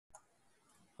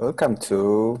Welcome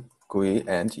to GUI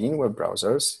and in web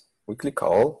browsers weekly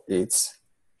call. It's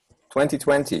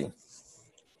 2020,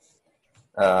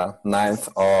 9th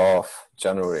of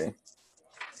January.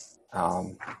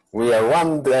 We are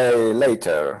one day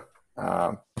later.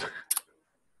 And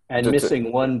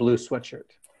missing one blue sweatshirt.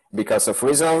 Because of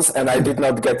reasons, and I did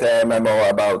not get a memo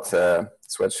about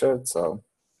sweatshirt, so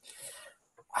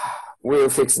we'll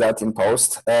fix that in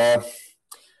post.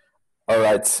 All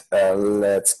right,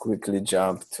 let's quickly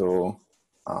jump to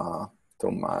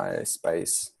my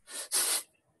space.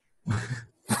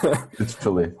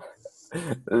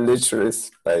 Literally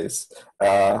space.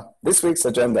 This week's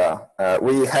agenda,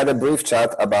 we had a brief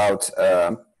chat about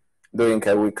doing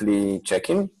a weekly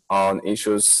check-in on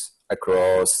issues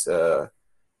across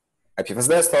IPFS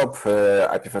desktop,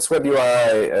 IPFS web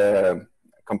UI,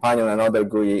 companion and other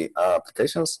GUI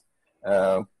applications.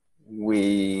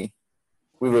 We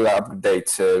will update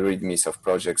readmes of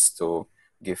projects to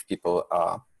give people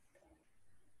a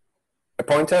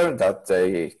pointer that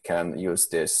they can use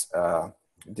this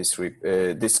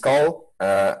call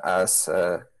as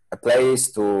a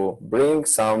place to bring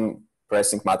some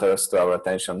pressing matters to our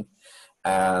attention,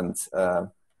 and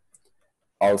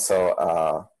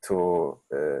also to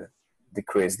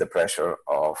decrease the pressure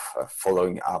of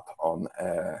following up on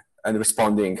and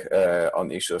responding on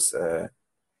issues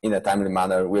in a timely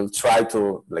manner. We'll try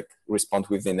to respond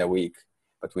within a week,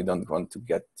 but we don't want to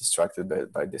get distracted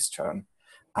by this churn.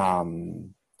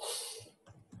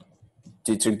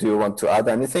 Dietrich, do you want to add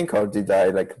anything, or did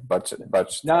I budget?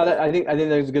 No, I think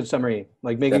that's a good summary.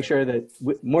 Making sure that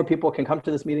more people can come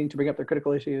to this meeting to bring up their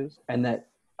critical issues, and that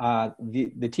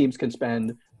the teams can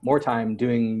spend more time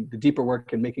doing the deeper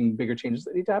work and making bigger changes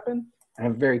that need to happen, and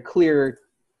have very clear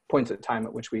points of time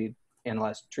at which we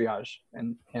analyze, triage,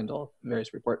 and handle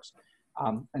various reports,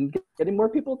 and getting more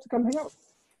people to come hang out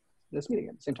in this meeting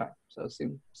at the same time. So it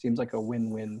seems like a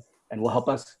win-win, and will help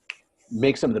us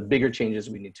make some of the bigger changes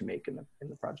we need to make in the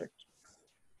project.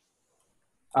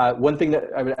 One thing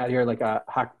that I would add here,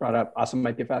 Hak brought up, awesome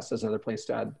IPFS as another place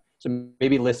to add. So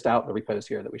maybe list out the repos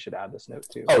here that we should add this note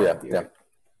to. Oh yeah.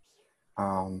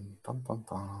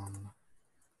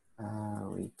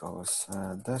 Repos,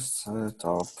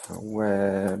 desktop,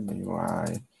 web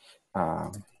UI.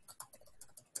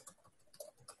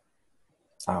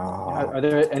 Are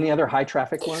there any other high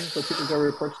traffic ones where people go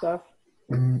report stuff?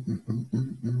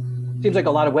 Seems like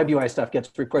a lot of web UI stuff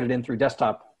gets reported in through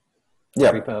desktop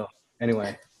repo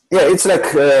anyway. Yeah, it's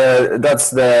that's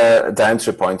the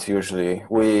entry point usually.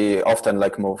 We often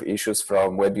move issues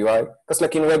from web UI, because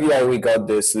in web UI we got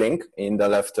this link in the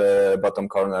left bottom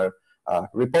corner,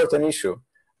 report an issue,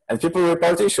 and people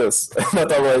report issues.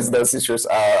 Not always those issues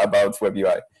are about web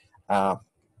UI.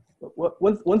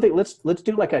 One thing, let's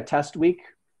do a test week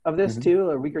of this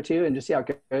too, a week or two, and just see how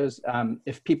it goes.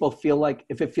 If people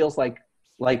if it feels like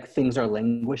things are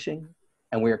languishing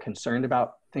and we're concerned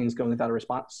about things going without a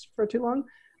response for too long,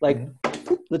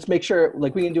 let's make sure we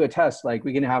can do a test.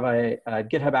 We can have a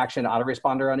GitHub action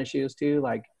autoresponder on issues too.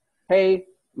 Hey,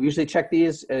 we usually check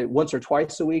these once or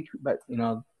twice a week, but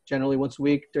generally once a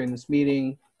week during this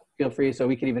meeting, feel free. So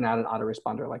we could even add an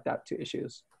autoresponder like that to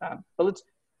issues. But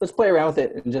let's play around with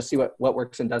it and just see what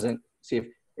works and doesn't.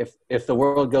 See if the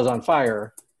world goes on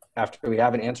fire after we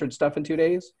haven't answered stuff in 2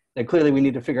 days, then clearly we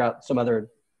need to figure out some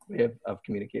other way of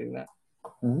communicating that.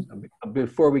 So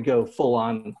before we go full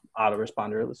on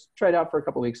autoresponder, let's try it out for a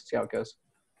couple of weeks and see how it goes.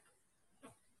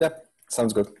 Yeah,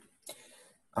 sounds good.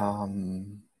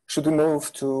 Should we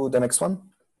move to the next one?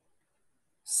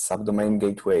 Subdomain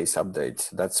gateways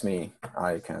update. That's me.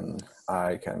 I can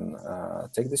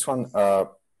take this one.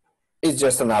 It's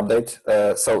just an update.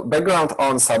 So background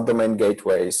on subdomain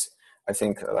gateways. I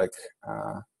think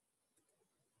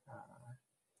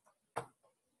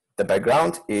the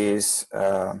background is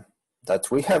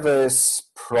that we have this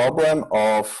problem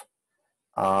of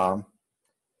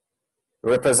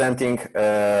representing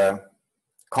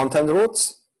content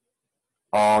routes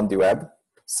on the web.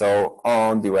 So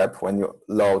on the web, when you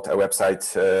load a website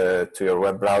to your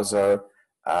web browser,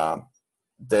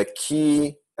 the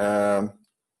key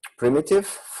primitive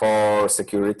for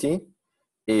security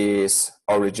is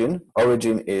origin.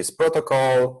 Origin is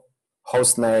protocol,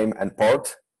 hostname, and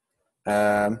port.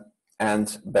 And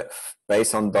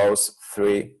based on those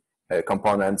three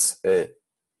components, a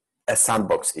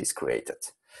sandbox is created.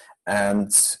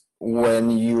 And when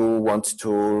you want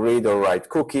to read or write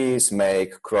cookies,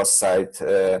 make cross-site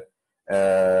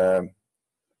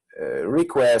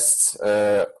requests,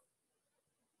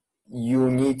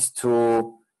 you need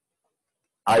to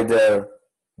either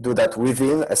do that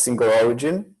within a single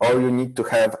origin, or you need to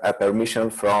have a permission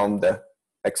from the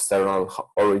external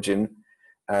origin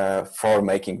for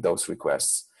making those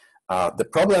requests. The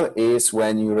problem is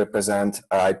when you represent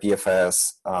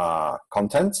IPFS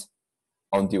content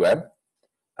on the web.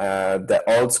 The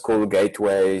old school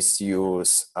gateways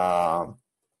use the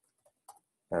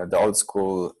old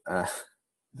school.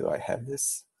 Do I have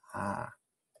this? I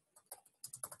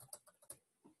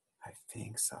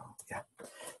think so. Yeah,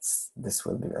 this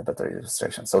will be a better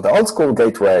illustration. So the old school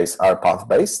gateways are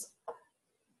path-based.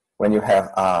 When you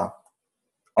have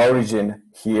origin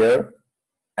here,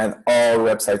 and all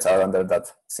websites are under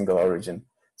that single origin.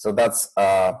 So that's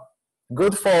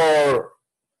good for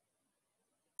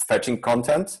fetching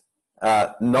content,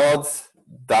 not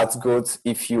that good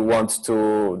if you want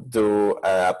to do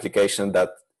an application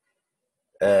that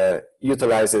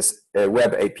utilizes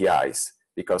web APIs,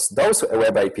 because those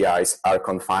web APIs are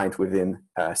confined within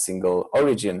a single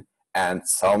origin, and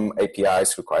some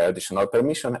APIs require additional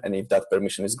permission, and if that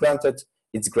permission is granted,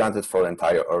 it's granted for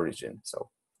entire origin. So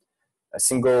a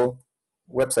single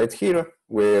website here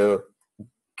will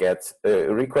get a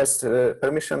request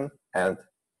permission, and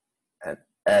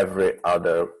every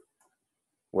other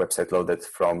website loaded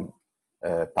from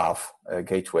path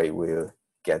gateway will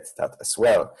get that as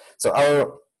well. So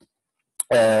our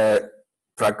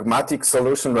pragmatic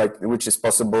solution, right, which is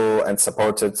possible and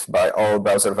supported by all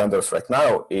browser vendors right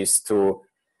now, is to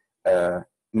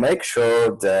make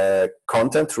sure the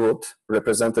content route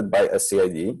represented by a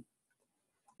CID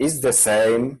is the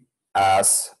same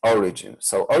as origin.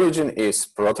 So origin is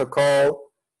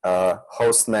protocol,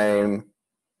 host name,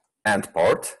 and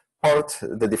port.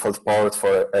 The default port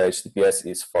for HTTPS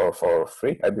is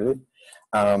 443, I believe.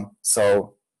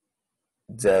 So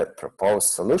the proposed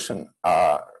solution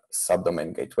are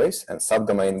subdomain gateways, and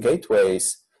subdomain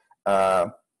gateways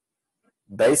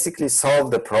basically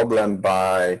solve the problem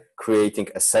by creating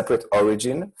a separate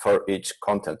origin for each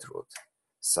content route.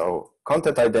 So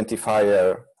content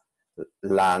identifier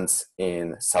lands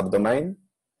in subdomain,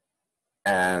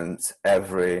 and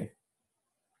every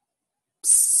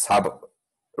sub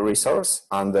resource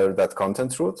under that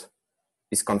content route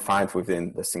is confined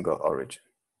within the single origin.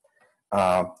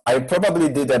 I probably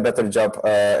did a better job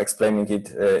explaining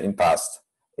it in past.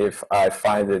 If I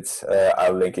find it,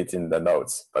 I'll link it in the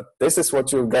notes. But this is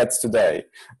what you get today.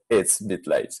 It's a bit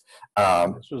late.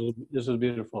 This was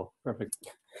beautiful. Perfect.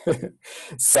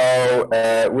 So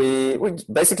we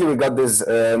got this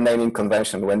naming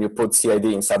convention. When you put CID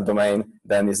in subdomain,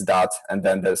 then it's dot, and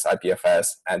then there's IPFS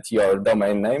and your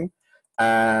domain name,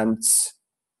 and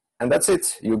that's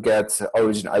it. You get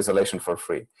origin isolation for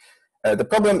free. The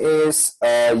problem is,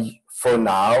 for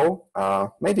now,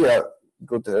 maybe a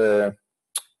good,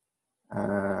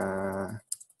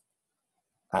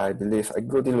 I believe, a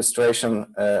good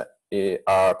illustration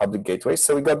are public gateways.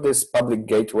 So we got this public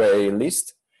gateway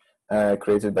list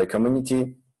created by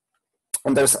community,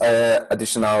 and there's an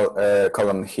additional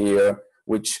column here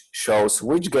which shows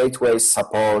which gateways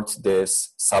support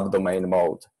this subdomain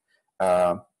mode.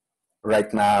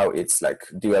 Right now it's like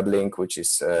web link, which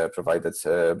is provided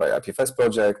by IPFS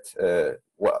project.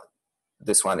 Well,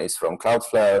 this one is from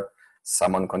Cloudflare.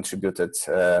 Someone contributed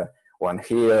one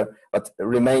here, but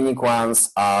remaining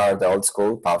ones are the old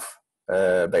school path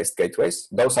based gateways.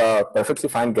 Those are perfectly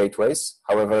fine gateways.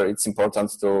 However, it's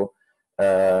important to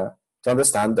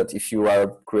understand that if you are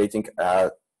creating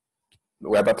a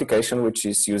web application which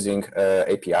is using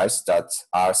APIs that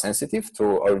are sensitive to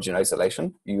origin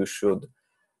isolation, you should,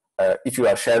 if you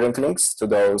are sharing links to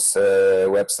those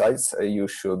websites, you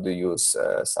should use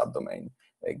subdomain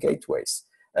gateways.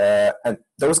 And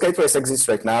those gateways exist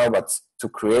right now, but to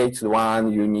create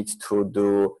one, you need to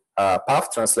do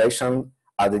path translation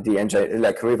at the NG,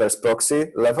 like reverse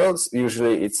proxy levels.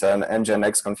 Usually it's an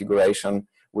nginx configuration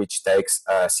which takes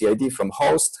a CID from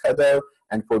host header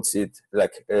and puts it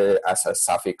like as a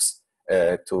suffix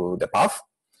to the path.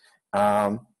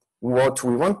 What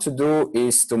we want to do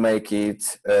is to make it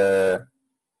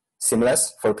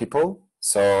seamless for people,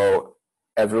 so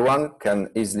everyone can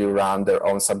easily run their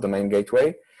own subdomain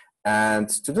gateway. And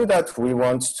to do that, we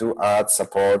want to add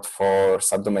support for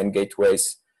subdomain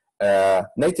gateways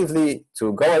natively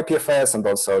to Go IPFS and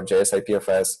also JS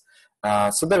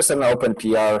IPFS. So there's an open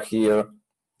PR here,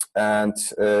 and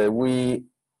we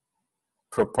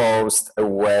proposed a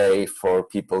way for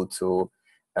people to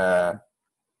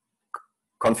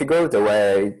configure the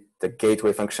way the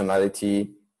gateway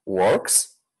functionality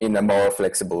works in a more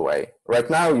flexible way. Right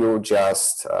now, you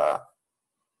just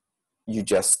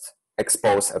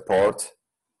expose a port,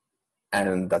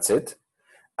 and that's it.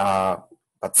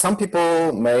 But some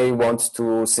people may want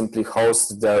to simply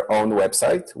host their own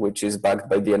website, which is backed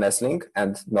by DNS link,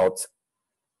 and not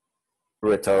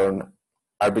return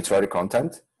arbitrary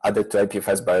content. added to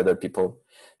IPFS by other people.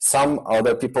 Some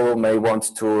other people may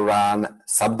want to run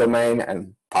subdomain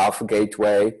and path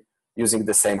gateway using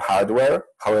the same hardware,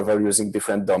 however, using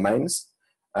different domains,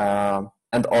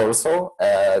 and also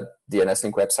DNS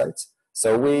link websites.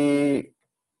 So we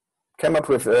came up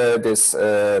with this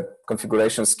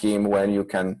configuration scheme when you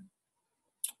can,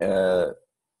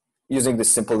 using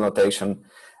this simple notation,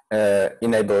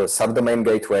 enable subdomain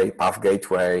gateway, path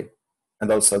gateway,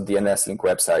 and also DNS link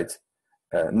website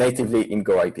natively in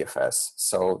Go IPFS.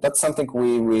 So that's something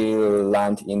we will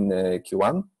land in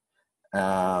Q1.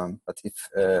 But if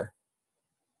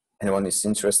anyone is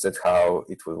interested how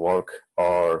it will work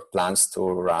or plans to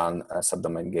run a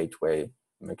subdomain gateway,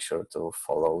 make sure to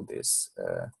follow this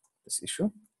issue.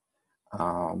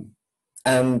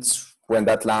 And when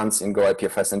that lands in Go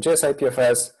IPFS and JS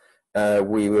IPFS,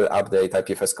 we will update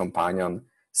IPFS companion.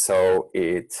 So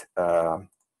it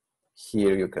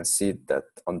here you can see that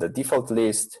on the default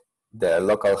list, the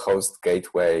localhost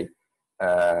gateway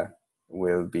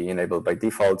will be enabled by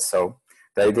default. So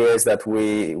the idea is that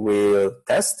we will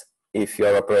test if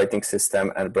your operating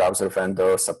system and browser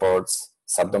vendor supports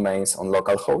subdomains on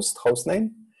localhost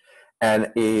hostname.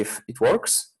 And if it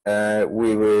works,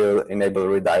 we will enable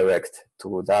redirect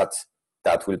to that.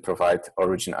 That will provide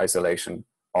origin isolation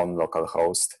on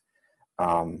localhost.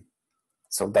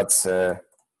 So that's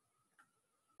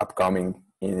upcoming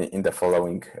in the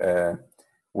following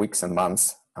weeks and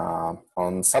months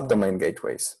on subdomain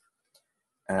gateways.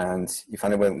 And if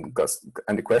anyone got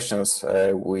any questions,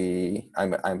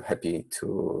 I'm happy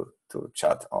to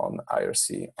chat on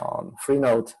IRC on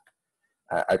Freenode.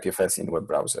 IPFS in web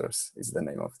browsers is the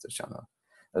name of the channel.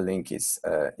 The link is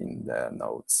in the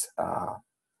notes.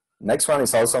 Next one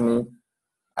is also me.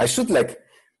 I should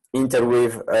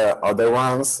interweave other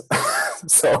ones,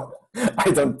 so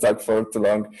I don't talk for too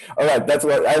long. All right, that's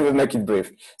what I will make it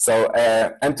brief. So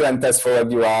end-to-end test for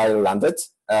web UI landed.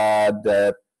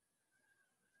 The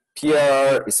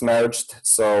PR is merged,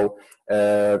 so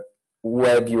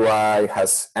web UI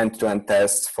has end-to-end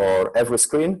tests for every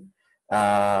screen.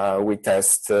 We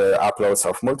test uploads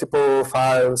of multiple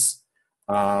files.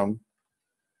 Let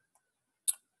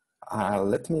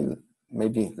me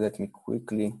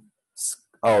quickly.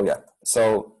 Oh yeah.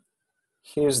 So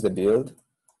here's the build,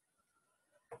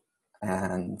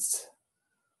 and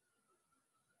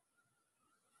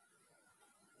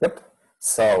yep.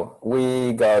 So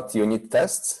we got unit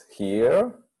tests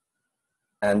here,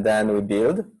 and then we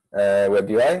build web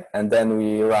UI, and then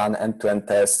we run end-to-end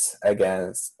tests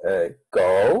against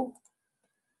Go,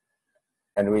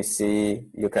 and we see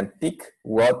you can pick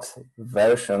what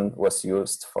version was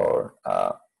used for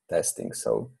testing.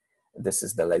 So this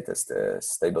is the latest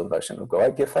stable version of Go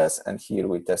IPFS, and here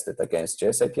we test it against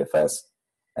JS IPFS,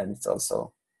 and it's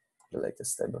also the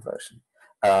latest stable version.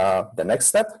 The next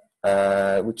step,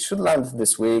 which should land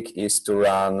this week, is to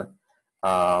run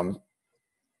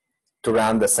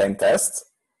the same tests,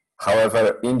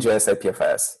 however, in JS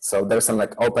IPFS. So there's some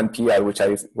open PR, which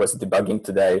I was debugging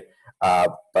today,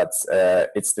 but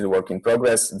it's still work in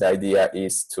progress. The idea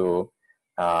is to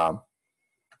have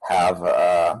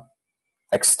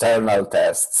external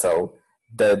tests. So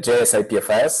the JS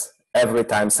IPFS, every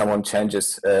time someone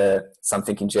changes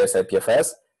something in JS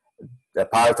IPFS, the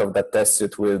part of that test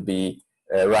suite will be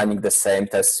running the same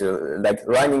test suite,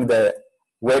 running the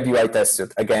web UI test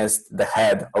suite against the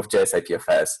head of JS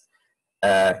IPFS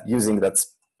using that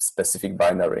specific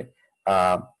binary.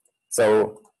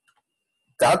 So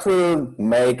that will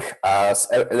make us,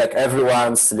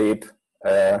 everyone sleep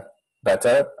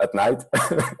better at night.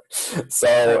 So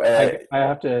I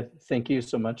have to thank you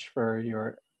so much for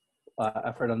your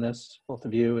effort on this, both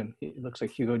of you, and it looks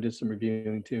like Hugo did some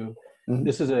reviewing too. Mm-hmm.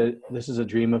 This is a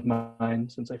dream of mine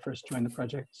since I first joined the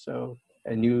project. So,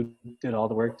 and you did all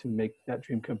the work to make that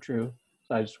dream come true.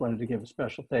 So I just wanted to give a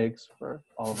special thanks for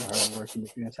all of the hard work and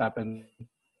making this happen.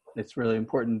 It's a really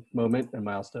important moment and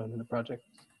milestone in the project,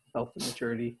 health and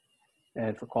maturity,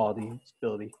 and for quality and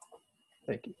stability.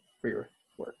 Thank you for your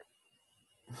work.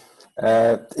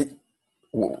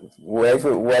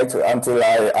 Wait until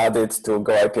I add it to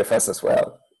Go IPFS as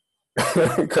well,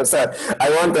 because I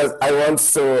want to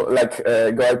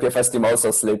Go IPFS team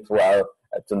also sleep well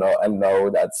to know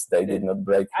that they did not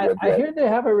break. I hear they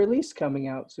have a release coming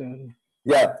out soon.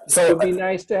 Yeah, so it would be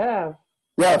nice to have.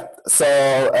 Yeah, so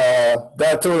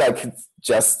there are two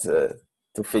just to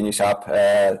finish up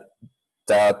the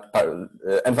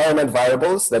environment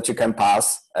variables that you can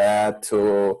pass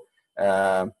to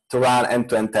run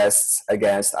end-to-end tests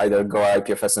against either Go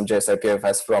IPFS and JS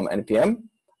IPFS from NPM,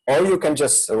 or you can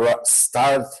just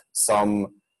start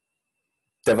some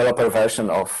developer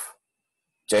version of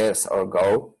JS or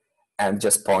Go and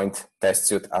just point test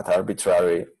suite at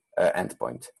arbitrary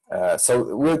endpoint.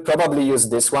 So we'll probably use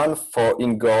this one for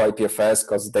in Go IPFS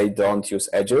because they don't use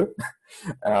Azure.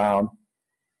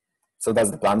 So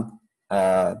that's the plan.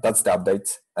 That's the update.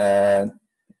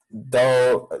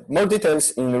 Though more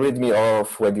details in README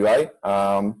of WebUI.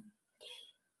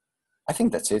 I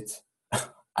think that's it.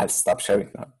 I'll stop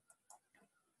sharing now.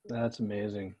 That's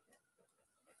amazing.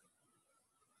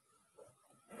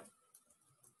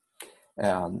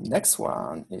 Next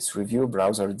one is review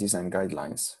browser design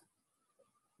guidelines.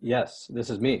 Yes, this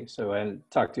is me. So I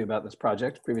talked to you about this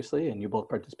project previously, and you both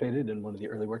participated in one of the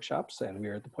early workshops, and we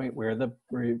are at the point where the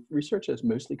research is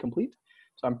mostly complete.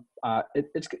 So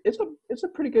it's a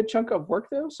pretty good chunk of work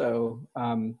though. So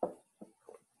let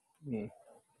me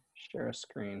share a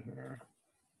screen here.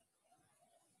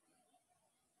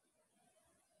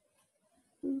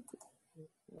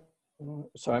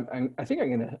 So I think I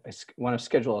want to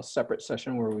schedule a separate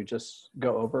session where we just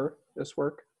go over this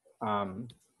work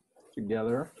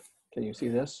together. Can you see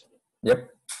this? Yep.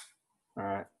 All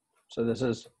right. So this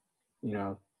is,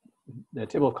 the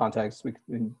table of contents. We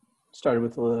started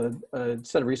with a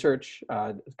set of research,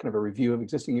 kind of a review of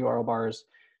existing URL bars,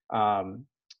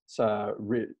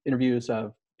 interviews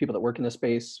of people that work in this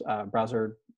space,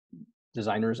 browser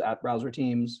designers at browser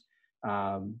teams,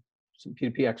 some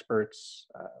P2P experts.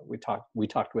 We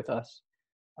talked with us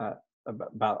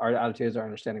about our attitudes, our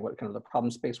understanding what kind of the problem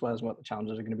space was and what the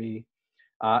challenges are going to be.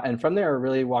 And from there,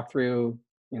 really walk through,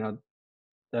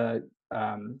 the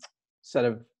set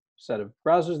of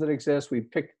browsers that exist. We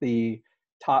picked the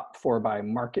top 4 by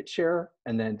market share,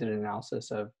 and then did an analysis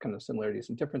of kind of similarities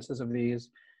and differences of these.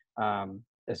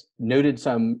 Noted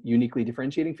some uniquely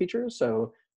differentiating features.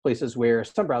 So places where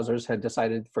some browsers had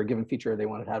decided for a given feature, they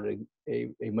wanted to have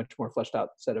a much more fleshed out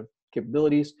set of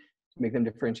capabilities to make them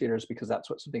differentiators, because that's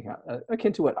what something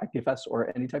akin to what IPFS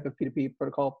or any type of P2P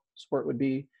protocol support would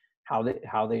be, how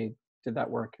they did that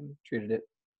work and treated it.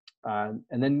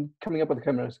 And then coming up with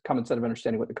a common set of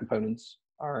understanding what the components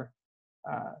are.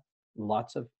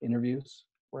 Lots of interviews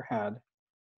were had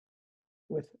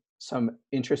with some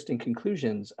interesting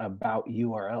conclusions about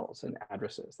URLs and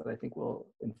addresses that I think will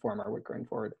inform our work going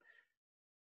forward.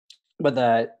 But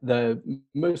the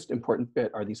most important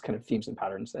bit are these kind of themes and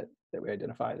patterns that we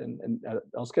identified. And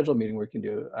I'll schedule a meeting where we can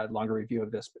do a longer review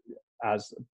of this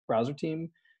as a browser team,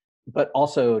 but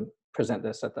also present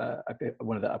this at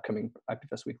one of the upcoming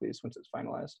IPFS weeklies once it's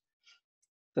finalized.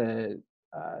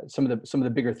 Some of the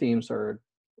bigger themes are,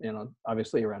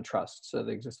 obviously around trust. So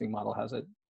the existing model has of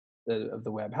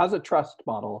the web has a trust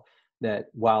model that,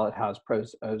 while it has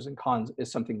pros and cons,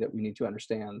 is something that we need to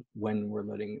understand when we're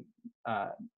loading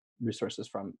resources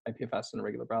from IPFS in a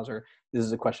regular browser. This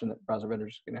is a question that browser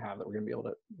vendors are going to have, that we're going to be able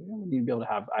to, we need to be able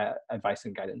to have advice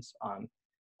and guidance on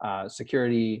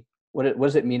security. What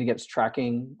does it mean against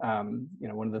tracking?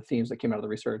 One of the themes that came out of the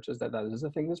research is that is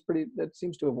a thing that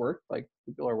seems to have worked. Like,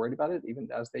 people are worried about it even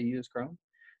as they use Chrome,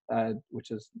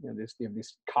 which is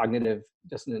these cognitive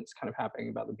dissonance kind of happening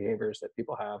about the behaviors that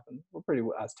people have, and we're pretty,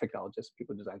 as technologists,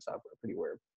 people design stuff, we're pretty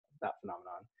aware of that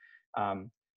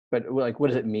phenomenon. But like, what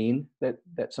does it mean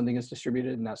that something is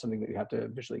distributed and not something that you have to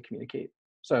visually communicate?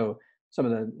 So some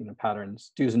of the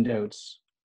patterns, do's and don'ts,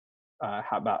 how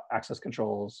about access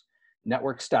controls.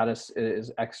 Network status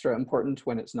is extra important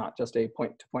when it's not just a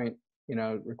point-to-point,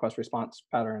 request response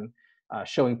pattern.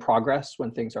 Showing progress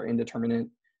when things are indeterminate.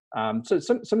 So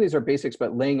some of these are basics,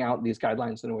 but laying out these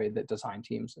guidelines in a way that design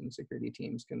teams and security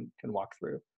teams can walk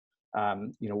through.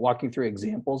 Walking through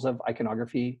examples of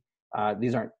iconography.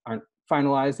 These aren't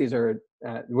finalized. These are,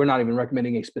 we're not even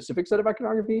recommending a specific set of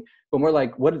iconography, but more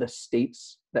like, what are the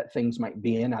states that things might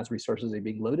be in as resources are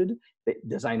being loaded that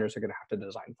designers are going to have to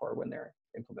design for when they're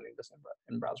implementing this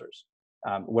in browsers?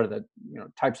 What are the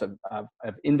types of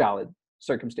invalid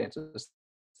circumstances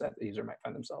that the user might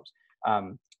find themselves?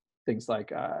 Things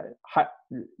like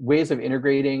ways of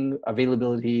integrating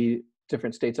availability,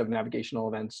 different states of navigational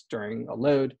events during a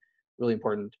load, really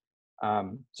important.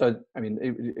 So, I mean,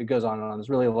 it goes on and on. There's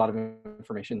really a lot of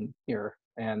information here.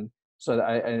 And so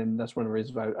and that's one of the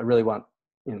reasons why I really want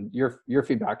your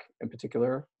feedback in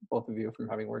particular, both of you, from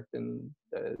having worked in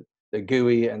the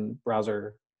GUI and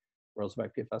browser worlds of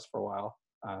IPFS for a while.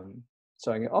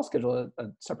 So I'll schedule a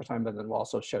separate time, but then we'll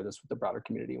also share this with the broader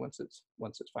community once it's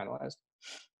finalized.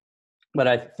 But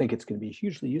I think it's going to be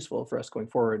hugely useful for us going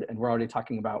forward. And we're already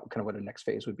talking about kind of what a next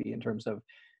phase would be in terms of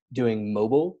doing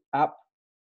mobile app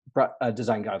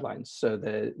design guidelines. So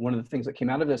one of the things that came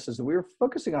out of this is that we were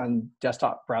focusing on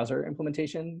desktop browser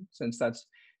implementation, since that's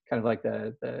kind of like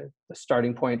the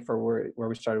starting point for where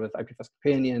we started with IPFS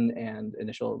Companion and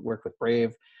initial work with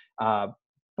Brave.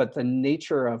 But but the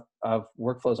nature of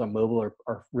workflows on mobile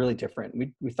are really different.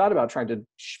 We thought about trying to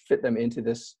fit them into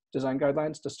this design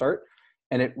guidelines to start,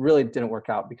 and it really didn't work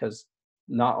out because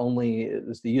not only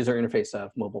is the user interface of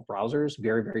mobile browsers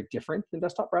very, very different than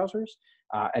desktop browsers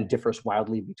and differs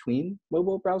wildly between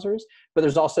mobile browsers, but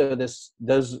there's also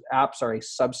those apps are a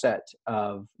subset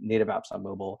of native apps on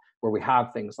mobile where we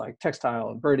have things like Textile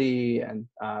and Birdie and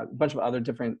a bunch of other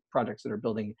different projects that are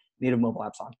building native mobile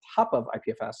apps on top of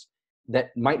IPFS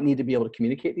that might need to be able to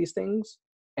communicate these things.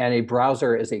 And a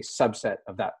browser is a subset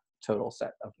of that total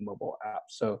set of mobile apps.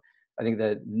 So I think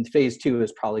that phase 2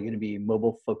 is probably going to be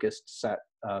mobile-focused set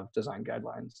of design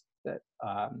guidelines that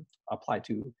apply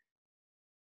to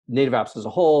native apps as a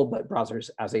whole, but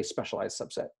browsers as a specialized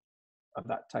subset of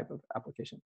that type of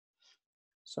application.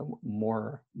 So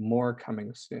more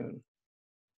coming soon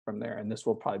from there, and this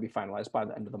will probably be finalized by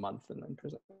the end of the month and then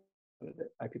presented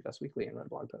at IPFS Weekly and run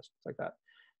blog posts like that.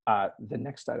 The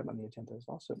next item on the agenda is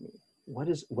also me. What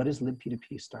is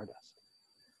libp2p Stardust?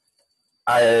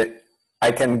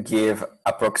 I can give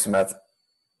approximate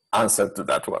answer to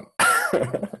that one.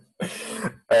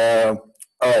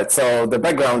 All right, so the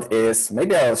background is,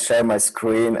 maybe I'll share my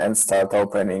screen and start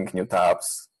opening new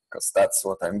tabs because that's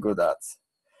what I'm good at.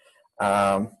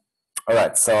 All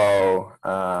right, so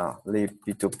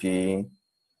libp2p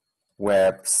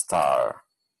web star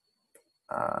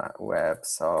web,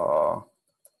 so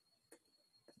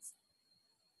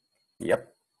yep.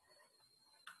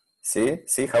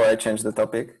 See how I changed the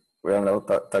topic? We are now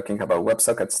talking about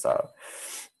WebSocket star.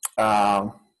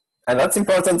 And that's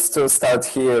important to start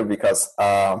here because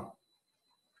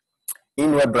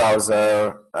in web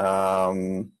browser,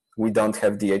 we don't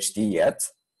have DHT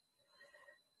yet.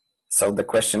 So the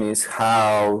question is,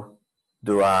 how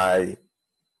do I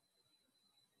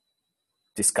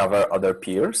discover other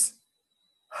peers?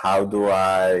 How do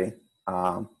I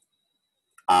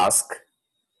ask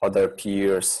other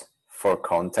peers for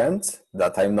content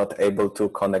that I'm not able to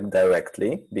connect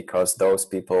directly because those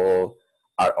people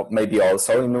are maybe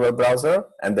also in web browser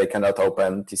and they cannot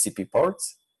open TCP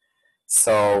ports?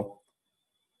 So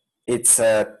it's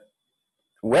a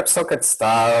WebSocket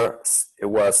star. It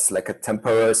was like a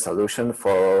temporary solution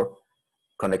for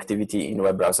connectivity in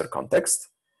web browser context.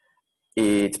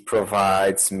 It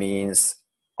provides means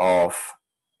of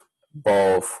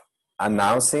both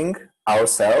announcing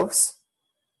ourselves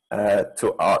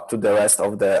to the rest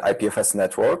of the IPFS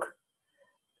network.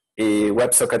 A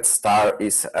WebSocket star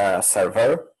is a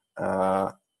server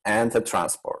and a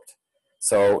transport.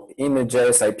 So in a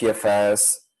JS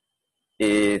IPFS,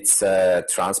 it's a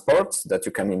transport that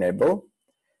you can enable,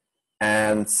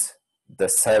 and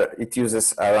it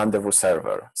uses a rendezvous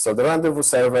server. So the rendezvous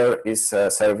server is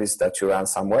a service that you run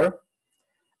somewhere,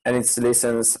 and it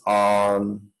listens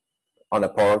on a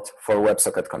port for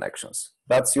WebSocket connections.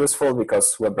 That's useful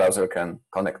because web browser can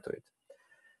connect to it.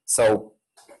 So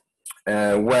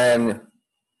when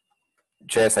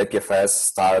JS IPFS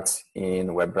starts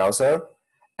in web browser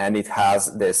and it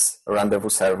has this rendezvous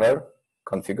server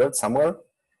configured somewhere,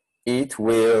 it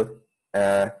will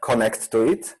connect to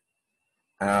it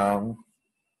and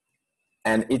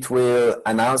it will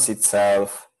announce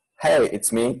itself, hey,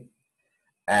 it's me.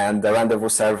 And the rendezvous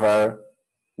server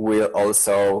will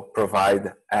also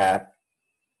provide an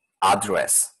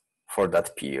address for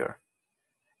that peer.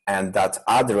 And that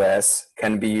address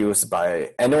can be used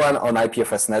by anyone on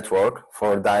IPFS network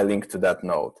for dialing to that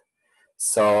node.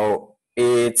 So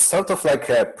it's sort of like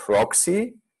a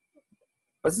proxy,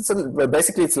 but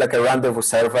basically it's like a rendezvous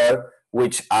server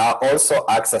which also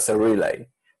acts as a relay.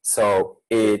 So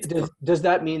does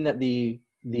that mean that the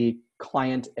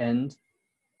client end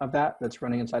of that's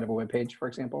running inside of a web page, for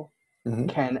example,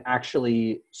 can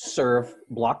actually serve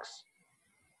blocks?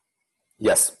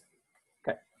 Yes.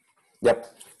 Okay. Yep.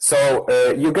 So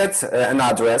you get an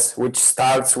address which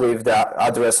starts with the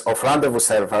address of rendezvous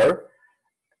server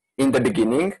in the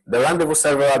beginning. The rendezvous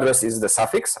server address is the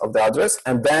suffix of the address,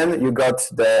 and then you got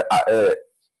the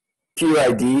peer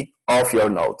ID of your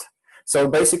node. So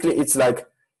basically it's like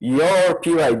your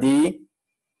peer ID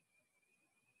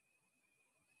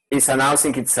is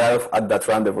announcing itself at that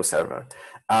rendezvous server.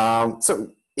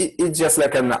 So it's just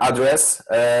like an address.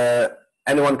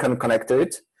 Anyone can connect to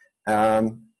it.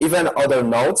 Even other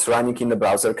nodes running in the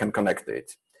browser can connect to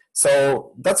it.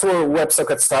 So that's where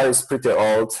WebSocket star is pretty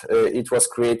old. It was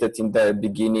created in the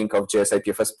beginning of JS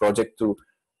IPFS project to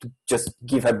just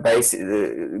give a basic,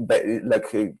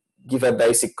 give a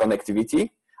basic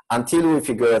connectivity until we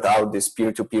figured out this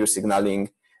peer-to-peer signaling,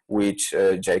 which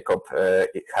Jacob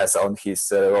has on his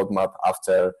roadmap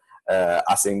after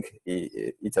async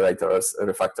iterators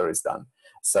refactor is done.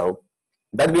 So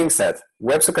That being said,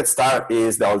 WebSocket star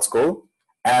is the old school,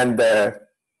 and the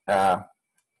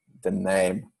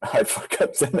name, I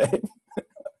forgot the name.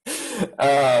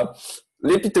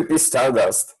 Lip2P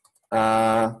Stardust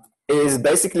is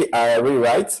basically a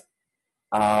rewrite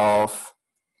of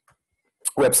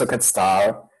WebSocket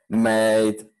star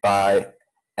made by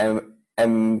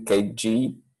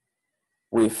MKG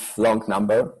with long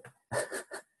number.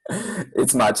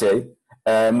 It's Maciej.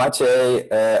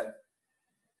 Maciej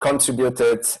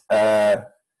contributed a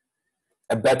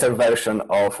better version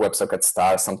of WebSocket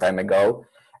star some time ago,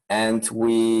 and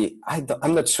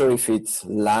I'm not sure if it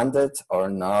landed or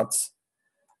not,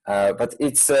 but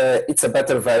it's a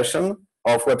better version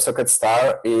of WebSocket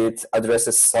star. It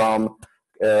addresses some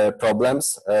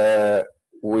problems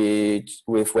with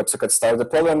WebSocket star. The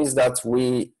problem is that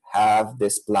we have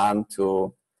this plan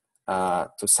to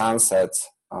sunset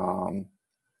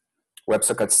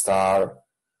WebSocket star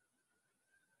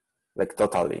like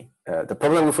totally. The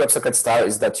problem with WebSocket star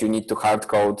is that you need to hard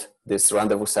code this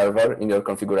rendezvous server in your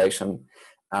configuration.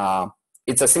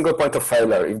 It's a single point of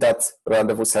failure. If that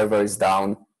rendezvous server is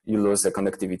down, you lose the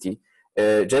connectivity.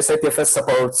 JS IPFS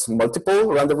supports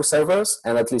multiple rendezvous servers,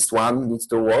 and at least one needs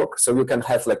to work. So you can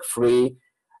have like 3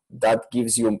 that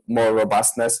gives you more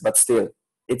robustness, but still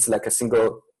it's like a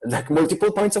single, like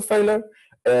multiple points of failure.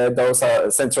 Those are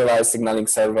centralized signaling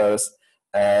servers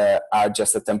are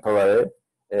just a temporary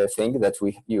thing that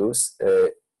we use.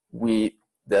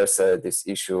 There's this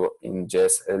issue in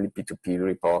JS Lip2P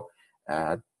repo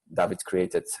David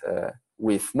created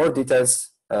with more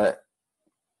details.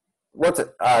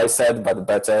 What I said, but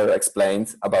better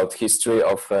explained about history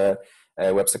of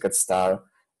WebSocket star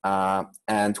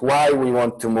and why we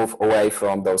want to move away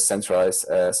from those centralized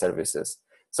services.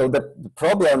 So the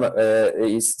problem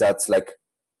is that like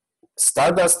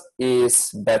Stardust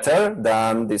is better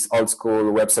than this old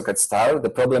school WebSocket star. The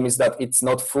problem is that it's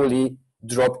not fully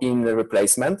drop-in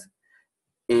replacement.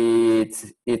 The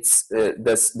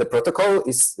protocol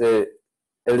is a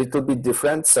little bit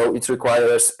different, so it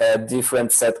requires a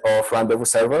different set of rendezvous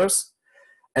servers,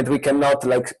 and we cannot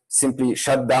like simply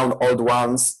shut down old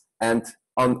ones and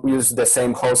use the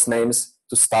same host names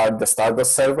to start the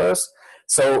Stardust servers.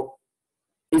 So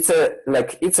it's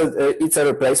a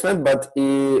replacement, but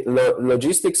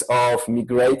logistics of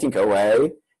migrating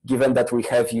away, given that we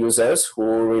have users who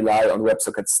rely on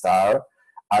WebSocket star,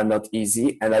 are not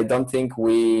easy, and I don't think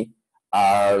we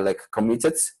are like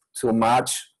committed too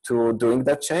much to doing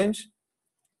that change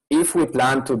if we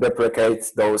plan to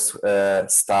deprecate those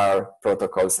star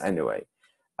protocols anyway.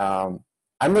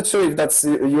 I'm not sure if that's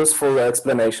a useful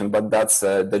explanation, but that's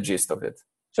the gist of it.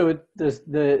 So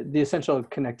the essential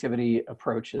connectivity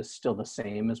approach is still the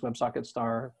same as WebSocket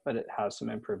star, but it has some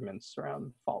improvements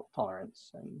around fault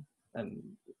tolerance and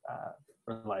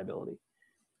reliability.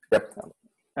 Yep.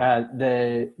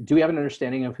 Do we have an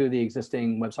understanding of who the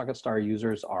existing WebSocket star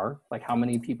users are? Like how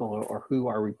many people or who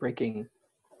are we breaking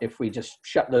if we just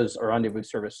shut those rendezvous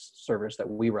servers that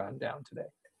we run down today?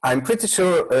 I'm pretty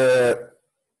sure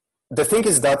the thing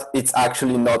is that it's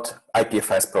actually not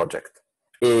IPFS project.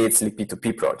 It's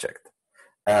Lip2P project.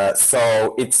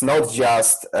 So it's not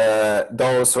just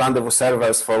those rendezvous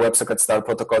servers for WebSocket star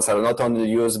protocols are not only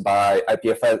used by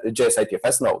JS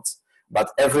IPFS nodes, but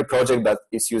every project that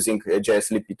is using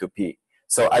JS Lip2P.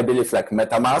 So I believe like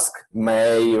MetaMask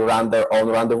may run their own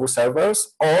rendezvous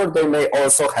servers, or they may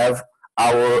also have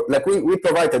like we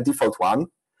provide a default one,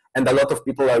 and a lot of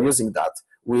people are using that.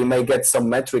 We may get some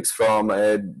metrics from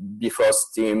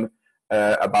Bifrost team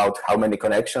about how many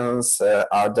connections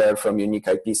are there from unique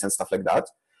IPs and stuff like that.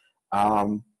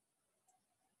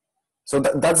 So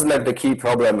that's like the key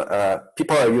problem.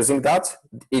 People are using that.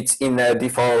 It's in a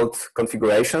default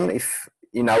configuration. If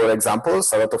in our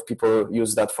examples, a lot of people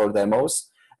use that for demos,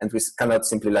 and we cannot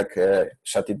simply like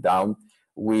shut it down.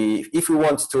 If we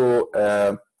want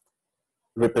to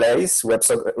replace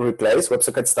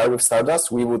WebSocket star with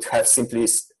Stardust, we would have simply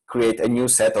create a new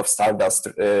set of Stardust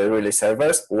relay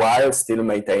servers while still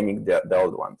maintaining the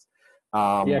old ones.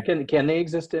 Yeah, can they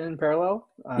exist in parallel?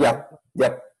 Yeah.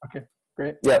 Okay,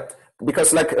 great. Yeah,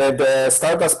 because like the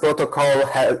Stardust protocol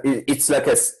it's like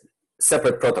a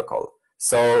separate protocol,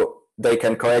 so they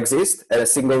can coexist. A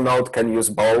single node can use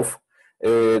both.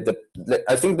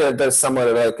 I think that there's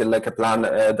somewhere like a plan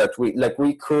that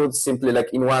we could simply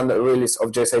like in one release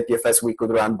of JS IPFS we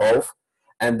could run both,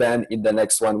 and then in the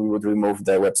next one we would remove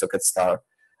the WebSocket star,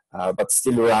 but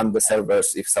still run the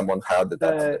servers if someone had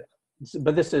that.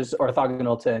 But this is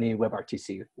orthogonal to any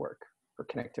WebRTC work or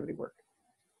connectivity work.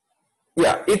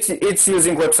 Yeah, it's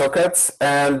using WebSockets,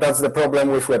 and that's the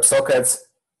problem with WebSockets.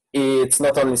 It's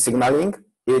not only signaling,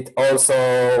 it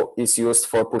also is used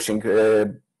for pushing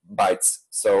bytes.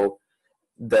 So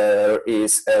there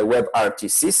is a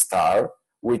WebRTC star,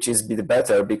 which is a bit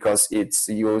better because it's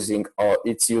using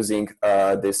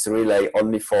this relay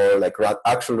only for like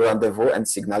actual rendezvous and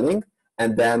signaling,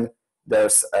 and then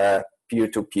there's a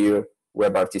peer-to-peer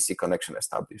WebRTC connection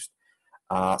established.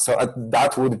 So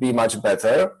that would be much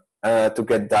better to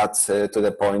get that to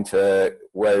the point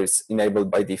where it's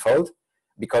enabled by default,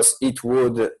 because it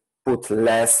would put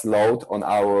less load on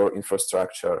our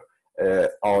infrastructure,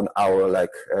 on our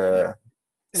like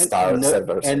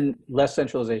servers. And less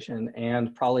centralization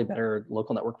and probably better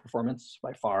local network performance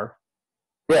by far.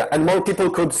 Yeah, and more people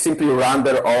could simply run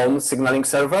their own signaling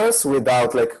servers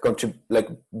without like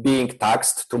being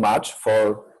taxed too much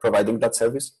for providing that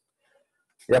service.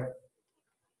 Yep.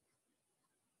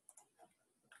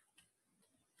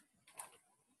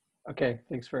 Okay,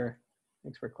 thanks for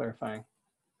clarifying.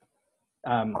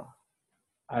 I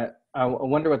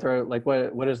wonder what they're like.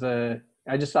 What is the?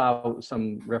 I just saw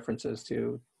some references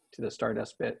to the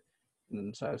Stardust bit,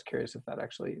 and so I was curious if that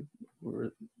actually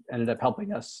ended up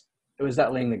helping us. Was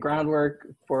that laying the groundwork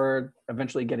for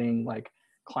eventually getting like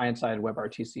client-side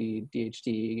WebRTC,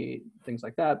 DHT, things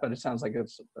like that? But it sounds like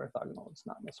it's orthogonal. It's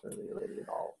not necessarily related at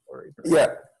all. Or even yeah.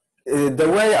 The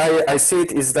way I see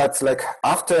it is that like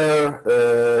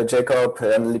after Jacob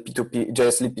and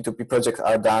JS Lib2P projects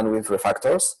are done with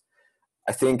refactors,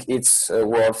 I think it's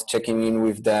worth checking in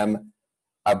with them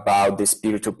about this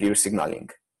peer-to-peer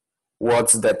signaling.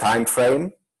 What's the time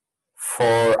frame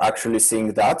for actually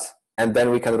seeing that? And then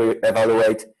we can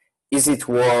evaluate, is it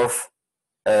worth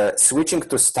switching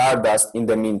to Stardust in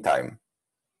the meantime?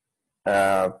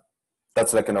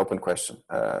 That's like an open question.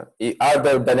 Are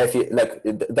there benefits, like,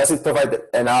 does it provide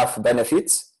enough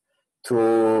benefits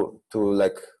to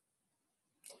like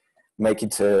make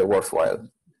it worthwhile?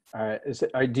 All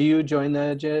right. Do you join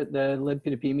the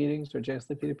Lib2P meetings or JS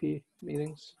Lib2P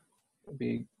meetings? It'd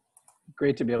be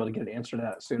great to be able to get an answer to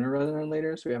that sooner rather than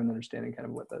later, so we have an understanding kind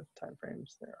of what the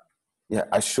timeframes there are. Yeah,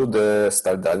 I should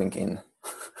start dialing in.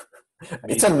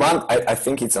 It's I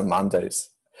think it's on Mondays.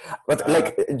 But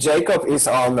like Jacob is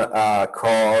on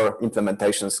core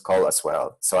implementations call as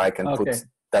well, so I can put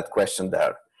that question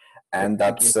there, and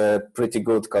that's pretty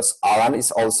good because Alan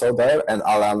is also there, and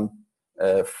Alan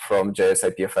from JS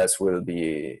IPFS will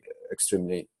be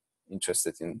extremely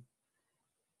interested in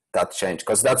that change,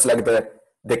 because that's like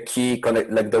the key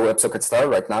like the WebSocket star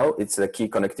right now. It's a key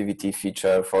connectivity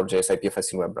feature for JS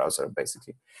IPFS in web browser,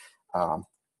 basically.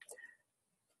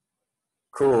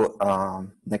 Cool.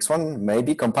 Next one,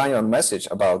 maybe companion message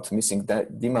about missing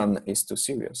daemon is too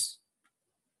serious.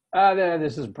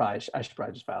 This is probably, I should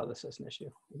probably just file this as an issue.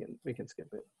 We can skip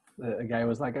it. The guy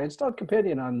was like, I installed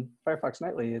Companion on Firefox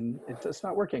Nightly and it's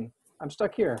not working. I'm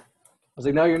stuck here. I was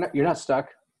like, no, you're not stuck.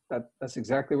 That's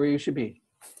exactly where you should be.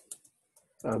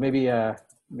 So maybe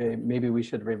we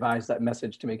should revise that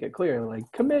message to make it clear.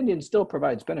 Like, Companion still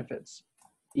provides benefits,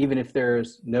 even if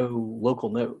there's no local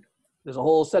node. There's a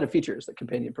whole set of features that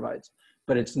Companion provides,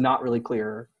 but it's not really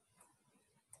clear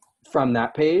from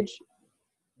that page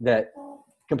that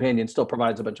Companion still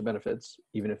provides a bunch of benefits,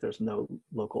 even if there's no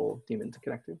local daemon to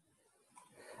connect to.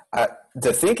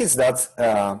 The thing is that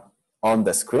on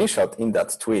the screenshot in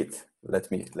that tweet, let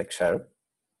me like share,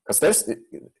 because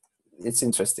it's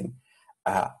interesting.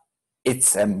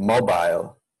 It's a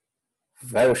mobile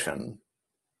version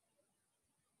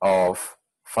of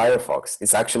Firefox.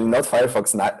 It's actually not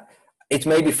Firefox. It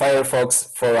may be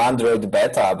Firefox for Android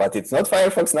beta, but it's not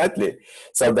Firefox Nightly.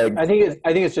 So I think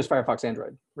it's just Firefox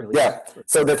Android, really. Yeah.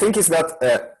 So the thing is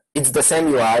that it's the same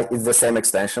UI, it's the same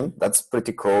extension. That's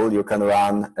pretty cool. You can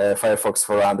run Firefox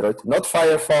for Android, not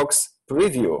Firefox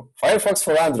Preview. Firefox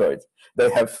for Android. They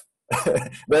have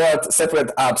there are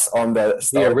separate apps on the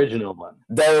store. The original one.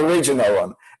 The original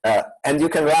one, and you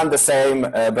can run the same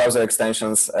browser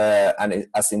extensions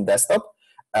as in desktop.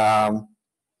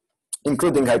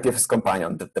 Including IPFS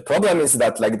Companion. The problem is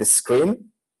that like the screen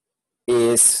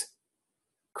is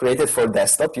created for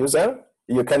desktop user.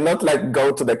 You cannot like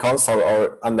go to the console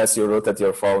or unless you root at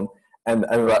your phone and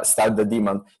start the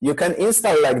daemon. You can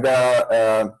install like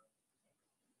the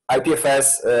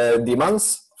IPFS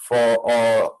daemons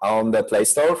on the Play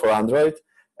Store for Android.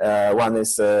 One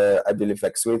is I believe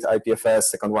like Sweet IPFS.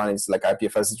 Second one is like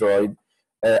IPFS Droid.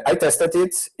 I tested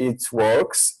it. It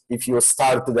works. If you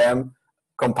start them,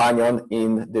 Companion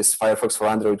in this Firefox for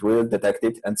Android will detect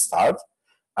it and start.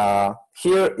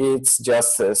 Here it's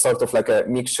just sort of like a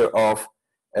mixture of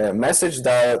a message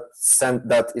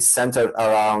that is centered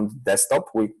around desktop.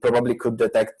 We probably could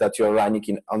detect that you're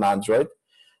running on Android.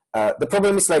 The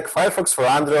problem is like Firefox for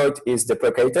Android is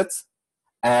deprecated,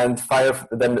 And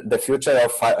then the future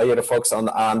of Firefox on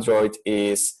Android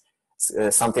is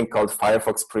something called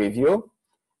Firefox Preview.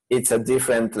 It's a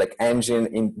different like engine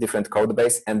in different code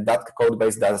base, and that code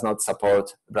base does not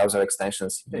support browser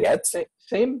extensions yet.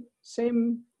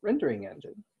 Same rendering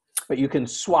engine, but you can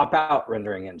swap out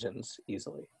rendering engines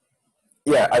easily.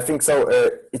 Yeah, I think so.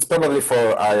 It's probably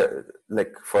for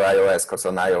iOS, because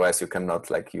on iOS you cannot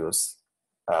like use.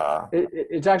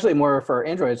 It's actually more for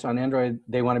Android. So on Android,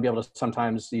 they want to be able to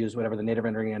sometimes use whatever the native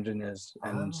rendering engine is,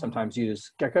 and sometimes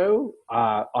use Gecko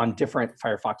on different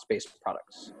Firefox-based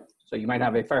products. So you might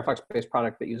have a Firefox-based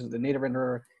product that uses the native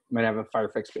renderer. You might have a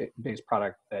Firefox-based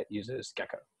product that uses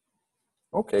Gecko.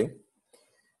 Okay.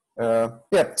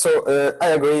 Yeah, so I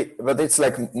agree, but it's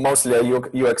like mostly a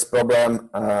UX problem.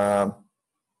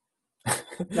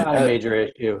 Not a major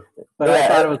issue, but yeah, I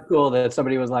thought it was cool that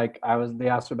somebody was like, they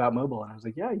asked about mobile, and I was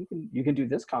like, yeah, you can do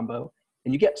this combo,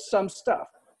 and you get some stuff.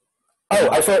 Oh,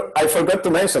 I forgot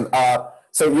to mention.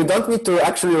 So you don't need to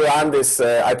actually run this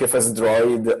IPFS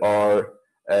droid or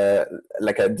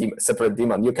like a separate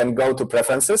daemon. You can go to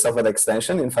preferences of an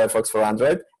extension in Firefox for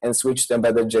Android and switch to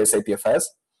embedded JS IPFS.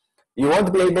 You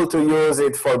won't be able to use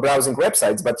it for browsing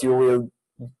websites, but you will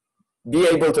be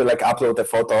able to like upload a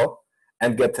photo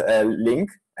and get a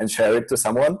link and share it to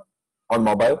someone on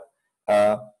mobile.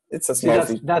 It's a small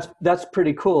feature. That's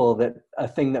pretty cool. That a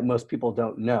thing that most people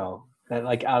don't know, that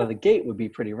like out of the gate would be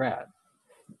pretty rad.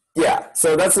 Yeah,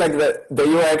 so that's like the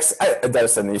UX.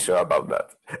 There's an issue about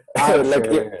that. Like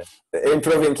sure.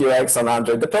 Improving UX on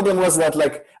Android. The problem was that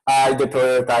like I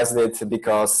deprioritized it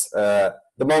because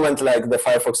the moment like the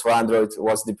Firefox for Android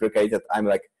was deprecated, I'm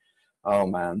like, oh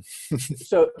man.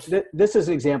 So this is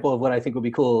an example of what I think would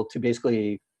be cool to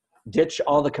basically ditch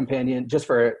all the companion, just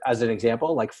for as an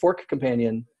example, like fork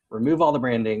companion, remove all the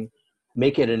branding,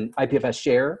 make it an IPFS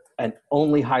share, and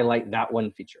only highlight that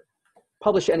one feature.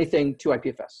 Publish anything to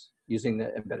IPFS using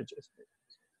the embedded JS.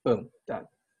 Boom, done.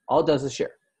 All it does is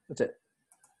share. That's it.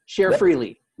 Share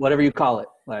freely, whatever you call it,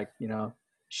 like, you know,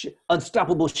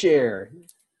 unstoppable share,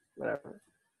 whatever.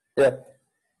 Yeah.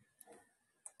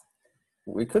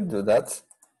 We could do that.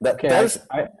 Okay,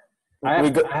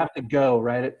 I have to go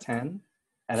right at 10,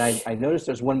 and I noticed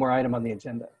there's one more item on the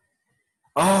agenda.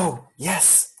 Oh,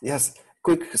 yes.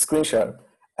 Quick screen share.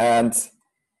 And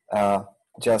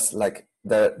just like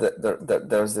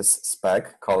there's this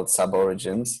spec called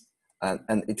Suborigins,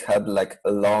 and it had like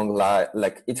a long life,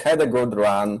 like it had a good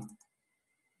run.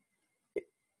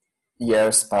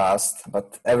 Years passed,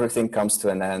 but everything comes to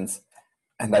an end.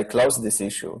 And I closed this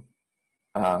issue.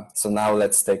 So now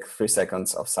let's take 3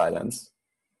 seconds of silence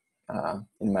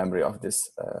in memory of this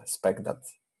spec that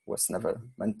was never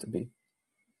meant to be.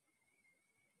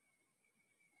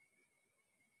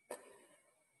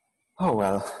 Oh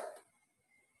well,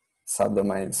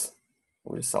 subdomains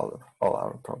will solve all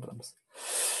our problems.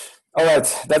 All right,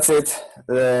 that's it.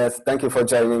 Thank you for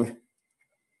joining.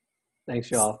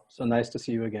 Thanks, y'all. So nice to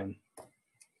see you again.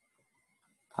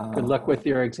 Good luck with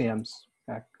your exams.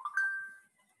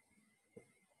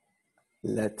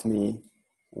 Let me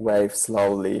wave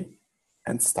slowly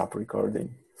and stop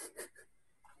recording.